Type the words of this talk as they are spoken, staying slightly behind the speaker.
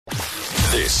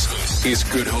This is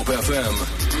Good Hope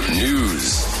FM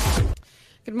News.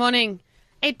 Good morning.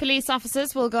 8 police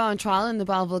officers will go on trial in the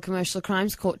Bellville Commercial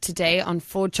Crimes Court today on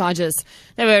fraud charges.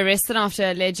 They were arrested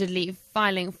after allegedly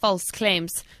filing false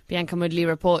claims. Bianca Mudley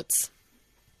reports.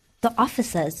 The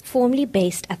officers, formerly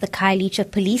based at the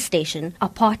Khayelitsha police station, are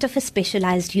part of a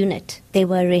specialized unit. They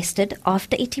were arrested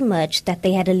after it emerged that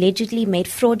they had allegedly made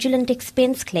fraudulent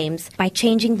expense claims by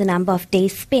changing the number of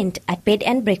days spent at bed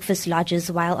and breakfast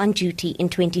lodges while on duty in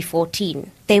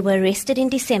 2014. They were arrested in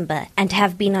December and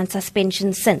have been on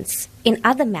suspension since. In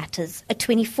other matters, a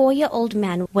 24-year-old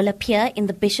man will appear in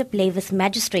the Bishop Lavis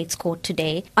Magistrates Court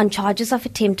today on charges of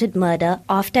attempted murder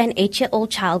after an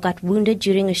 8-year-old child got wounded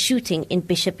during a shooting in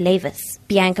Bishop Lavis.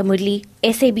 Bianca Mudley,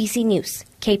 SABC News,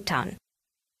 Cape Town.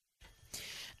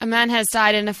 A man has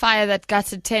died in a fire that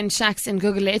gutted 10 shacks in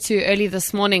Gugulethu early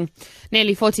this morning.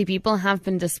 Nearly 40 people have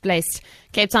been displaced.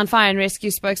 Cape Town Fire and Rescue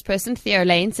spokesperson Theo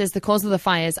Lane says the cause of the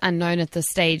fire is unknown at this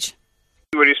stage.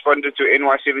 We responded to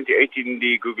NY78 in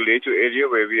the Gugulethu area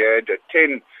where we had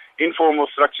 10 informal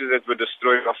structures that were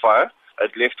destroyed by fire.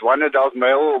 It left one adult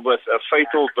male with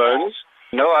fatal burns.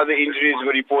 No other injuries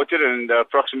were reported and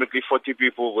approximately 40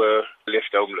 people were left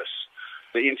homeless.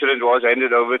 The incident was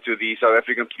handed over to the South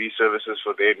African Police Services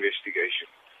for their investigation.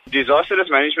 Disaster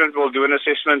Risk Management will do an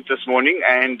assessment this morning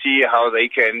and see how they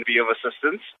can be of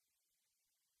assistance.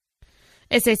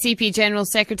 SACP General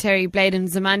Secretary Bladen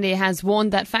Nzimande has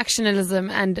warned that factionalism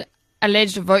and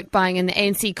alleged vote buying in the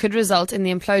ANC could result in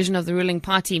the implosion of the ruling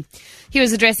party. He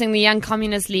was addressing the Young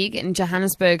Communist League in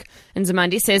Johannesburg.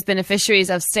 Nzimande says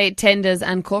beneficiaries of state tenders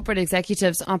and corporate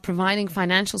executives are providing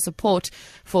financial support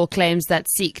for claims that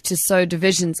seek to sow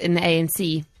divisions in the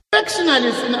ANC.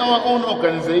 Factionalists in our own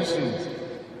organizations,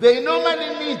 they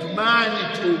normally need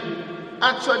money to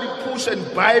actually push and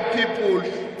buy people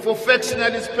for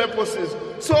factionalist purposes.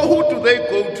 So who do they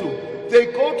go to? They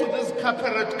go to these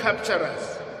corporate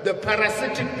capturers, the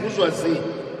parasitic bourgeoisie,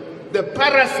 the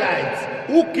parasites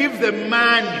who give them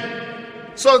money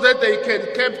so that they can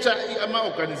capture our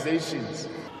organizations.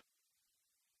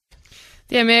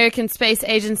 The American Space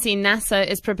Agency NASA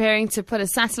is preparing to put a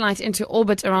satellite into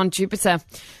orbit around Jupiter.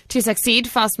 To succeed,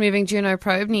 fast-moving Juno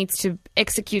probe needs to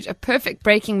execute a perfect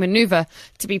braking maneuver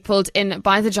to be pulled in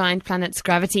by the giant planet's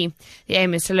gravity. The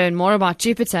aim is to learn more about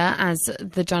Jupiter, as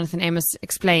the Jonathan Amos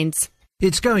explains.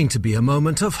 It's going to be a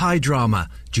moment of high drama.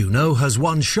 Juno has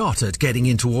one shot at getting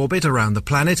into orbit around the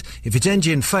planet. If its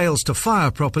engine fails to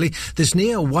fire properly, this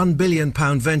near £1 billion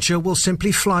venture will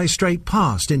simply fly straight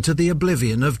past into the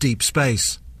oblivion of deep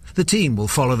space. The team will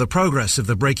follow the progress of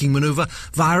the braking maneuver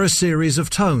via a series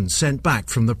of tones sent back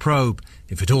from the probe.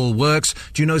 If it all works,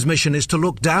 Juno's mission is to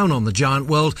look down on the giant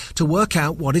world to work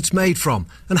out what it's made from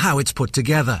and how it's put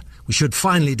together. We should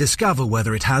finally discover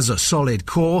whether it has a solid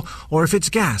core or if its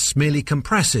gas merely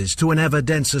compresses to an ever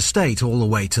denser state all the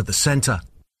way to the centre.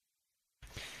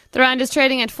 The rand is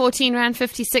trading at 14 Rand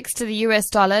 56 to the US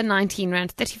dollar, 19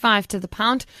 Rand 35 to the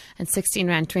pound, and 16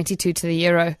 Rand 22 to the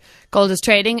euro. Gold is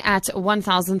trading at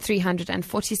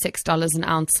 $1,346 an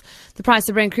ounce. The price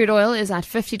of Brent crude oil is at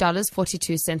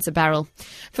 $50.42 a barrel.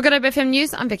 For Good Hope FM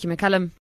News, I'm Vicky McCullum.